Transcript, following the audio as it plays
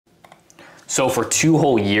So for 2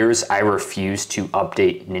 whole years, I refused to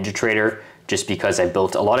update NinjaTrader just because I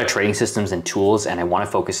built a lot of trading systems and tools, and I want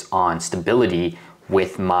to focus on stability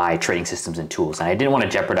with my trading systems and tools. And I didn't want to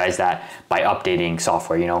jeopardize that by updating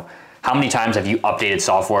software. You know, how many times have you updated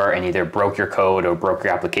software and either broke your code or broke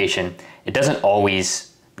your application? It doesn't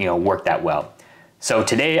always, work that well. So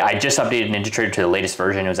today I just updated NinjaTrader to the latest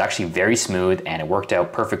version. It was actually very smooth and it worked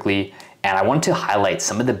out perfectly. And I wanted to highlight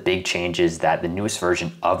some of the big changes that the newest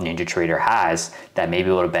version of NinjaTrader has that may be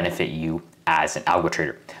able to benefit you as an algo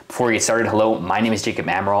trader. Before we get started, hello, my name is Jacob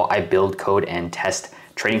Amaral. I build, code, and test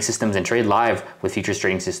trading systems and trade live with futures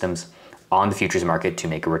trading systems on the futures market to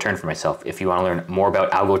make a return for myself. If you want to learn more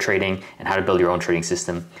about algo trading and how to build your own trading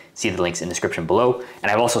system, see the links in the description below.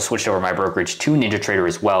 And I've also switched over my brokerage to NinjaTrader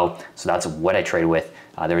as well. So that's what I trade with.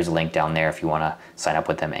 There is a link down there if you want to sign up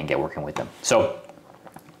with them and get working with them. So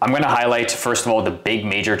I'm going to highlight, first of all, the big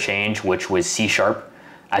major change, which was C#.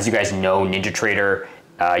 As you guys know, NinjaTrader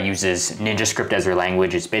uses NinjaScript as their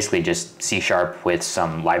language. It's basically just C# with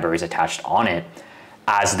some libraries attached on it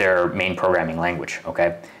as their main programming language,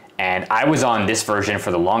 okay? And I was on this version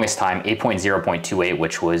for the longest time, 8.0.28,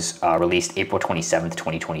 which was released April 27th,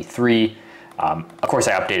 2023. Of course,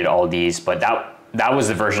 I updated all of these, but that was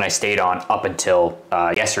the version I stayed on up until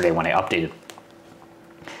yesterday when I updated.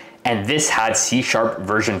 And this had C#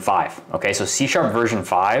 version 5. Okay, so C# version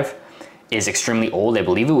 5 is extremely old. I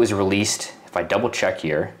believe it was released, if I double check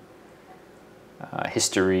here,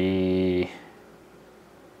 history,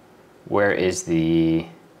 where is the,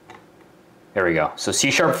 there we go. So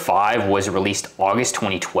C# 5 was released August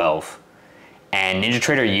 2012. And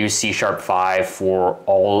NinjaTrader used C# 5 for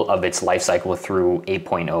all of its life cycle through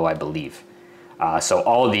 8.0, I believe. So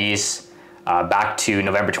all of these, back to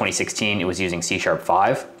November 2016, it was using C#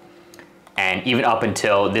 5. And even up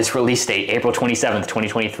until this release date, April 27th,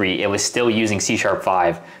 2023, it was still using C#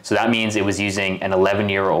 5. So that means it was using an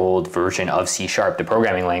 11-year-old version of C#, the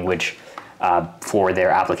programming language, for their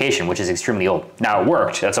application, which is extremely old. Now it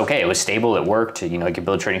worked, that's okay, it was stable, it worked, you could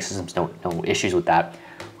build trading systems, no issues with that.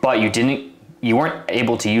 But you weren't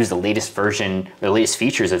able to use the latest version, the latest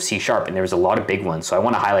features of C#, and there was a lot of big ones, so I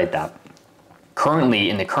want to highlight that. Currently,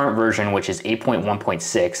 in the current version, which is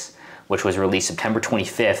 8.1.6, which was released September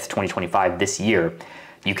 25th, 2025 this year,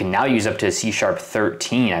 you can now use up to C#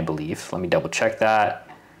 13, I believe. Let me double check that.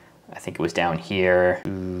 I think it was down here.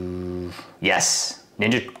 Yes,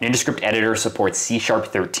 NinjaScript editor supports C#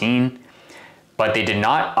 13, but they did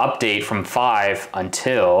not update from 5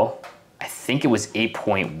 until, I think it was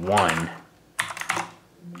 8.1.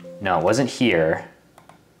 No, it wasn't here.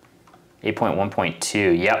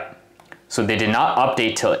 8.1.2, yep. So they did not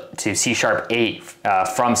update to C# 8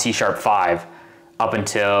 from C# 5 up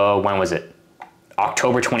until, when was it?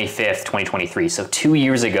 October 25th, 2023. So 2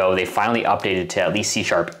 years ago, they finally updated to at least C#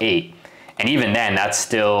 8. And even then, that's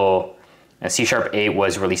still, C# 8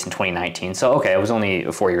 was released in 2019. So okay, it was only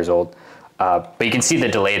 4 years old. But you can see the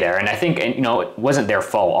delay there. And I think, it wasn't their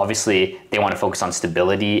fault. Obviously, they want to focus on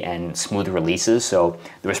stability and smooth releases. So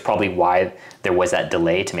there was probably why there was that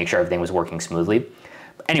delay to make sure everything was working smoothly.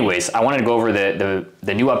 Anyways, I wanted to go over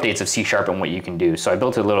the new updates of C# and what you can do. So I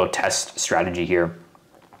built a little test strategy here.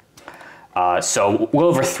 So we'll go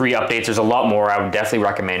over 3 updates. There's a lot more. I would definitely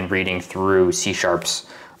recommend reading through C#'s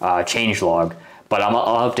changelog, but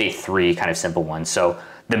I'll update 3 kind of simple ones. So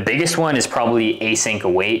the biggest one is probably async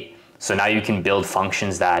await. So now you can build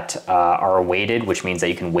functions that are awaited, which means that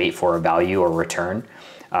you can wait for a value or return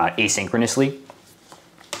asynchronously.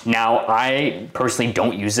 Now, I personally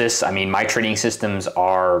don't use this. I mean, my trading systems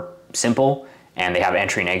are simple and they have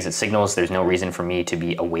entry and exit signals. There's no reason for me to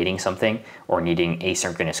be awaiting something or needing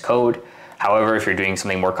asynchronous code. However, if you're doing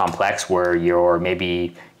something more complex where you're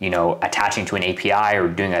maybe, attaching to an API or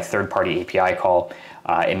doing a third-party API call,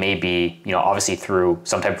 it may be, obviously through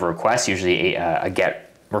some type of request, usually a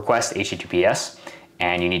GET request, HTTPS,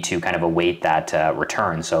 and you need to kind of await that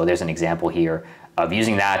return. So there's an example here of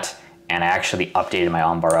using that. And I actually updated my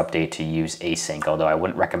onbar update to use async, although I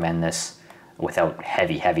wouldn't recommend this without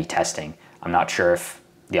heavy testing. I'm not sure if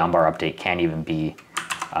the onbar update can even be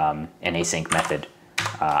an async method.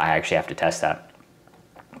 I actually have to test that.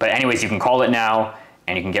 But anyways, you can call it now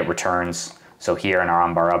and you can get returns. So here in our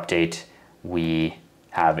onbar update, we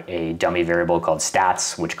have a dummy variable called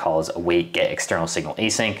stats, which calls await get external signal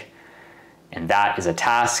async. And that is a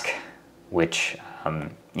task which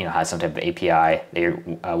has some type of API they're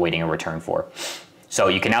waiting a return for. So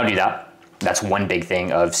you can now do that. That's one big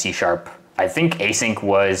thing of C#. I think async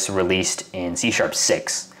was released in C#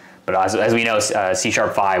 6, but as we know, C#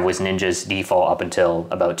 5 was Ninja's default up until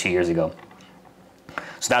about 2 years ago.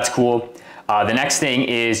 So that's cool. The next thing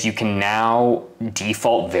is you can now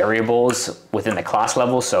default variables within the class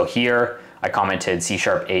level. So here I commented C#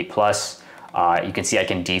 8+. You can see I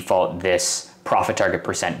can default this profit target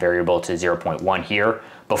percent variable to 0.1 here.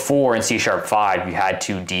 Before in C# 5, you had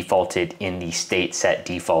to default it in the state set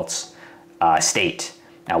defaults state,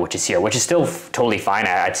 which is here, which is still totally fine.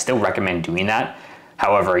 I'd still recommend doing that.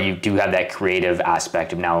 However, you do have that creative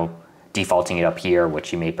aspect of now defaulting it up here,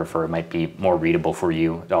 which you may prefer. It might be more readable for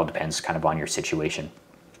you. It all depends kind of on your situation.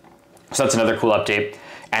 So that's another cool update.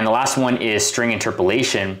 And the last one is string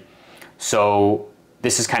interpolation. So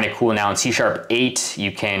this is kind of cool now. In C# 8,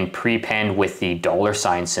 you can prepend with the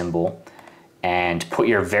 $ symbol and put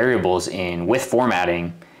your variables in with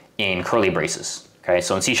formatting in curly braces. Okay,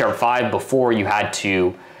 so in C# 5, before you had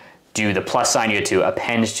to do the plus sign, you had to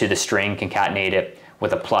append to the string, concatenate it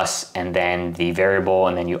with a plus and then the variable,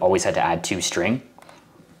 and then you always had to add toString.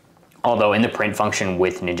 Although in the print function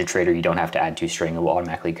with NinjaTrader, you don't have to add toString, it will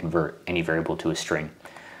automatically convert any variable to a string.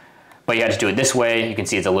 But you had to do it this way. You can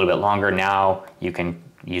see it's a little bit longer. Now you can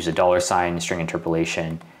use a $ string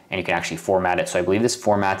interpolation and you can actually format it. So I believe this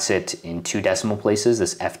formats it in 2 decimal places,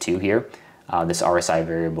 this F2 here, this RSI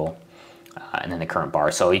variable, and then the current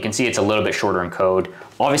bar. So you can see it's a little bit shorter in code.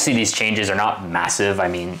 Obviously these changes are not massive. I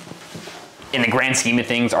mean, in the grand scheme of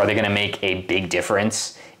things, are they gonna make a big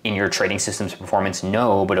difference in your trading system's performance?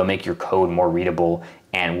 No, but it'll make your code more readable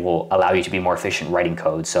and will allow you to be more efficient writing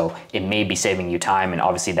code. So it may be saving you time, and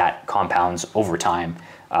obviously that compounds over time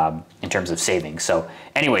in terms of savings. So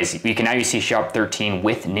anyways, you can now use C# 13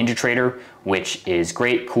 with NinjaTrader, which is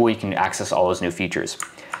great, cool. You can access all those new features.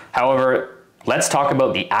 However, let's talk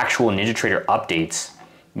about the actual NinjaTrader updates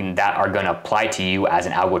that are going to apply to you as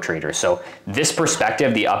an algo trader. So this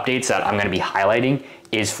perspective, the updates that I'm going to be highlighting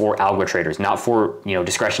is for algo traders, not for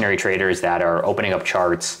discretionary traders that are opening up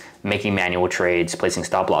charts, making manual trades, placing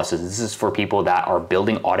stop losses. This is for people that are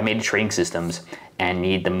building automated trading systems and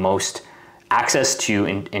need the most access to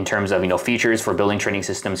in terms of features for building trading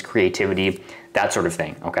systems, creativity, that sort of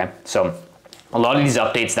thing. Okay, so a lot of these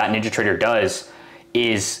updates that NinjaTrader does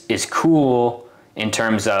is cool in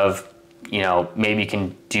terms of maybe you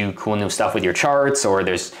can do cool new stuff with your charts, or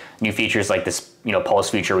there's new features like this, pulse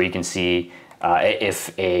feature where you can see if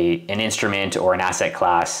an instrument or an asset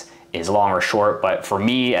class is long or short. But for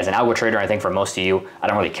me as an algo trader, I think for most of you, I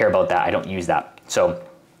don't really care about that. I don't use that. So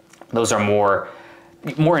those are more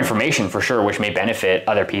information for sure, which may benefit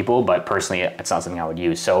other people, but personally, it's not something I would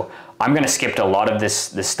use. So I'm going to skip a lot of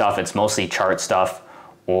this stuff. It's mostly chart stuff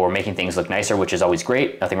or making things look nicer, which is always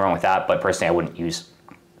great. Nothing wrong with that, but personally, I wouldn't use.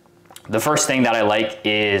 The first thing that I like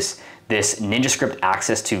is this NinjaScript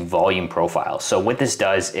access to volume profile. So what this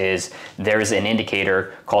does is there's an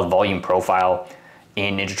indicator called volume profile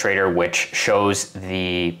in NinjaTrader, which shows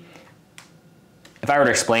if I were to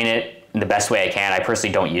explain it the best way I can, I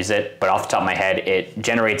personally don't use it, but off the top of my head, it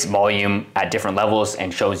generates volume at different levels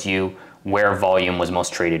and shows you where volume was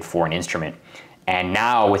most traded for an instrument. And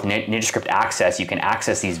now with NinjaScript access, you can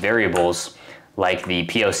access these variables like the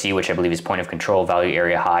POC, which I believe is point of control, value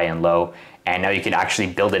area, high and low. And now you can actually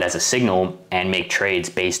build it as a signal and make trades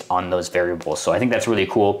based on those variables. So I think that's really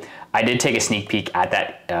cool. I did take a sneak peek at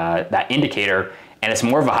that indicator, and it's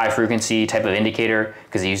more of a high frequency type of indicator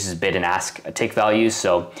because it uses bid and ask tick values.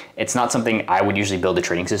 So it's not something I would usually build a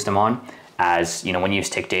trading system on, as when you use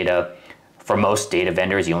tick data, for most data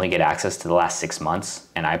vendors, you only get access to the last 6 months.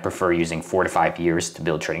 And I prefer using 4 to 5 years to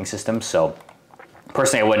build trading systems. So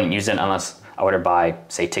personally, I wouldn't use it unless I were to buy,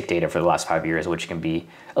 say, tick data for the last 5 years, which can be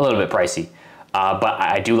a little bit pricey. But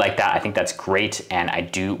I do like that. I think that's great, and I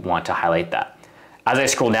do want to highlight that. As I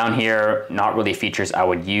scroll down here, not really features I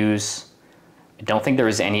would use. I don't think there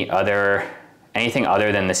is anything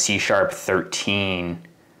other than the C# 13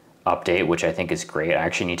 update, which I think is great. I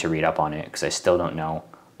actually need to read up on it because I still don't know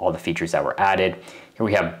all the features that were added. Here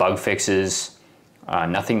we have bug fixes,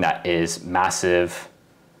 nothing that is massive.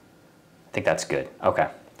 I think that's good. Okay,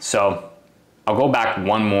 so I'll go back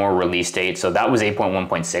one more release date. So that was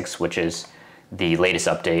 8.1.6, which is the latest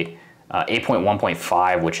update.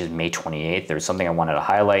 8.1.5, which is May 28th. There's something I wanted to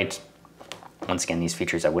highlight. Once again, these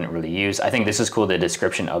features I wouldn't really use. I think this is cool, the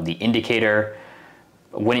description of the indicator.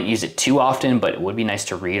 I wouldn't use it too often, but it would be nice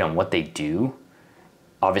to read on what they do.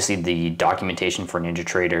 Obviously, the documentation for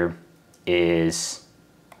NinjaTrader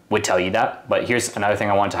would tell you that. But here's another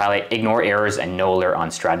thing I want to highlight. Ignore errors and no alert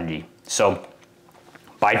on strategy. So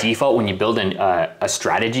by default, when you build a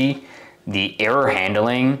strategy, the error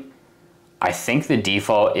handling, I think the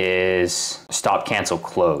default is stop, cancel,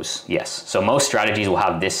 close. Yes. So most strategies will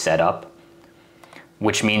have this set up,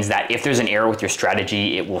 which means that if there's an error with your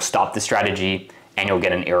strategy, it will stop the strategy and you'll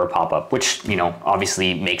get an error pop-up, which, you know,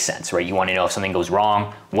 obviously makes sense, right? You want to know if something goes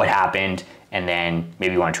wrong, what happened, and then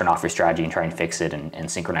maybe you want to turn off your strategy and try and fix it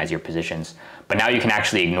and synchronize your positions. But now you can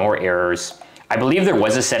actually ignore errors. I believe there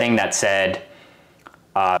was a setting that said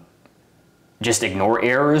just ignore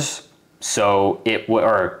errors, so it would,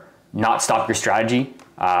 or not stop your strategy.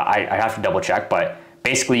 I have to double check, but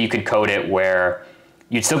basically you could code it where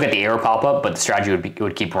you'd still get the error pop-up, but the strategy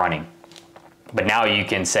would keep running. But now you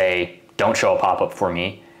can say, don't show a pop-up for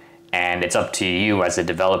me, and it's up to you as a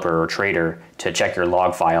developer or trader to check your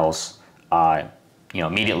log files you know,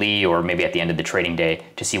 immediately or maybe at the end of the trading day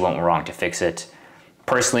to see what went wrong to fix it.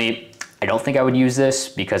 Personally, I don't think I would use this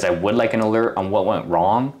because I would like an alert on what went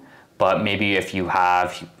wrong, but maybe if you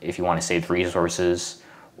want to save resources,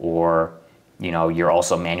 or you know, you're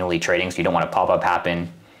also manually trading so you don't want a pop-up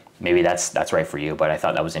happen, maybe that's right for you. But I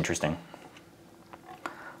thought that was interesting.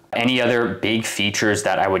 Any other big features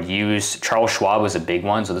that I would use? Charles Schwab was a big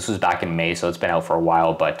one. So this was back in May, so it's been out for a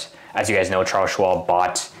while. But as you guys know, Charles Schwab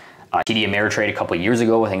bought TD Ameritrade a couple of years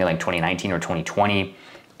ago, I think in like 2019 or 2020,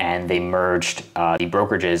 and they merged the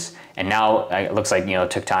brokerages. And now it looks like, you know,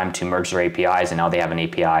 it took time to merge their APIs, and now they have an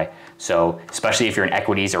API. So especially if you're an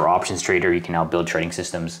equities or options trader, you can now build trading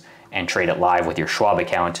systems and trade it live with your Schwab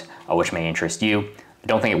account, which may interest you. I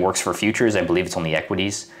don't think it works for futures. I believe it's only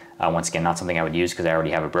equities. Once again, not something I would use because I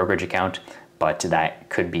already have a brokerage account, but that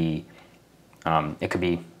could be, it could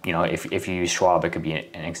be, you know, if you use Schwab, it could be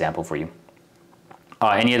an example for you.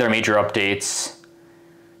 Any other major updates?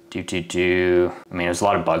 I mean, there's a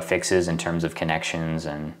lot of bug fixes in terms of connections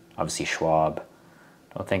and obviously Schwab.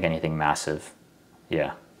 Don't think anything massive.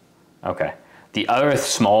 Yeah, okay. The other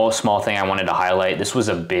small thing I wanted to highlight, this was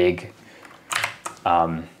a big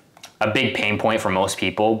pain point for most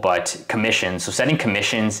people, but commissions. So setting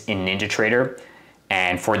commissions in NinjaTrader,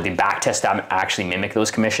 and for the backtest to actually mimic those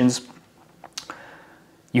commissions,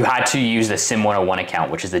 you had to use the Sim 101 account,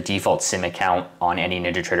 which is the default Sim account on any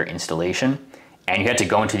NinjaTrader installation. And you had to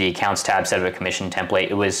go into the accounts tab, set up a commission template.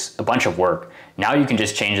 It was a bunch of work. Now you can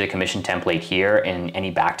just change the commission template here in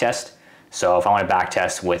any backtest. So if I want to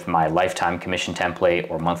backtest with my lifetime commission template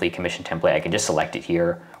or monthly commission template, I can just select it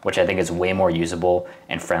here, which I think is way more usable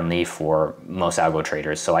and friendly for most algo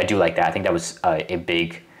traders. So I do like that. I think that was a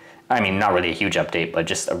big, I mean, not really a huge update, but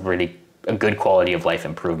just a good quality of life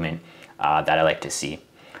improvement that I like to see.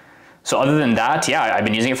 So other than that, yeah, I've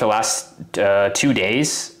been using it for the last 2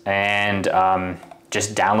 days, and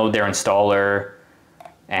just download their installer,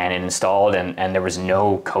 and it installed, and there was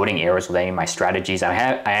no coding errors with any of my strategies. I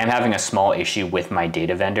am having a small issue with my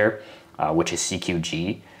data vendor, which is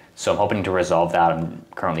CQG. So I'm hoping to resolve that. I'm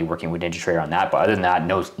currently working with NinjaTrader on that, but other than that,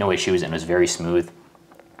 no issues, and it was very smooth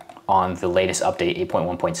on the latest update,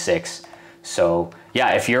 8.1.6. So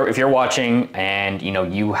yeah, if you're watching and you know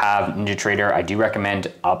you have NinjaTrader, I do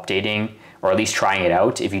recommend updating or at least trying it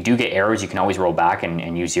out. If you do get errors, you can always roll back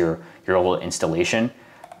and use your old installation.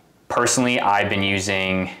 Personally, I've been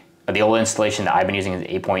using the old installation that I've been using is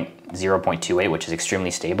 8.0.28, which is extremely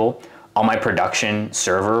stable. On my production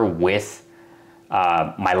server with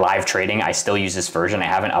my live trading, I still use this version. I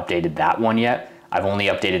haven't updated that one yet. I've only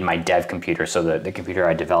updated my dev computer, so the computer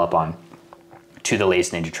I develop on, to the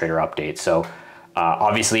latest NinjaTrader update. So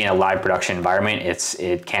obviously in a live production environment,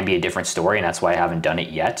 it can be a different story, and that's why I haven't done it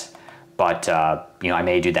yet. But you know, I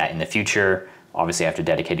may do that in the future. Obviously I have to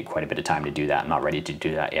dedicate quite a bit of time to do that. I'm not ready to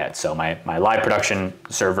do that yet. So my live production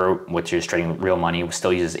server, which is trading real money,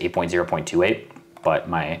 still uses 8.0.28, but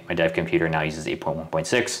my dev computer now uses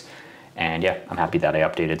 8.1.6. And yeah, I'm happy that I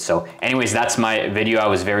updated. So anyways, that's my video. I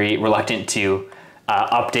was very reluctant to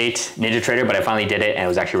update NinjaTrader, but I finally did it, and it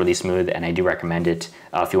was actually really smooth, and I do recommend it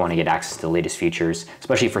if you want to get access to the latest features,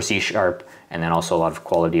 especially for C#, and then also a lot of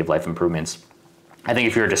quality of life improvements. I think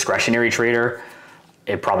if you're a discretionary trader,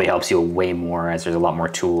 it probably helps you way more, as there's a lot more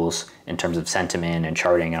tools in terms of sentiment and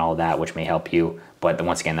charting and all that, which may help you. But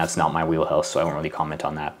once again, that's not my wheelhouse, so I won't really comment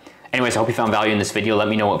on that. Anyways, I hope you found value in this video. Let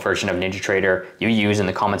me know what version of NinjaTrader you use in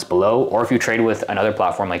the comments below, or if you trade with another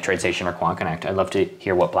platform like TradeStation or QuantConnect. I'd love to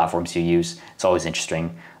hear what platforms you use. It's always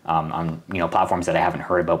interesting on platforms that I haven't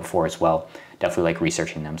heard about before as well. Definitely like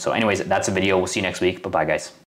researching them. So anyways, that's a video. We'll see you next week. Bye-bye, guys.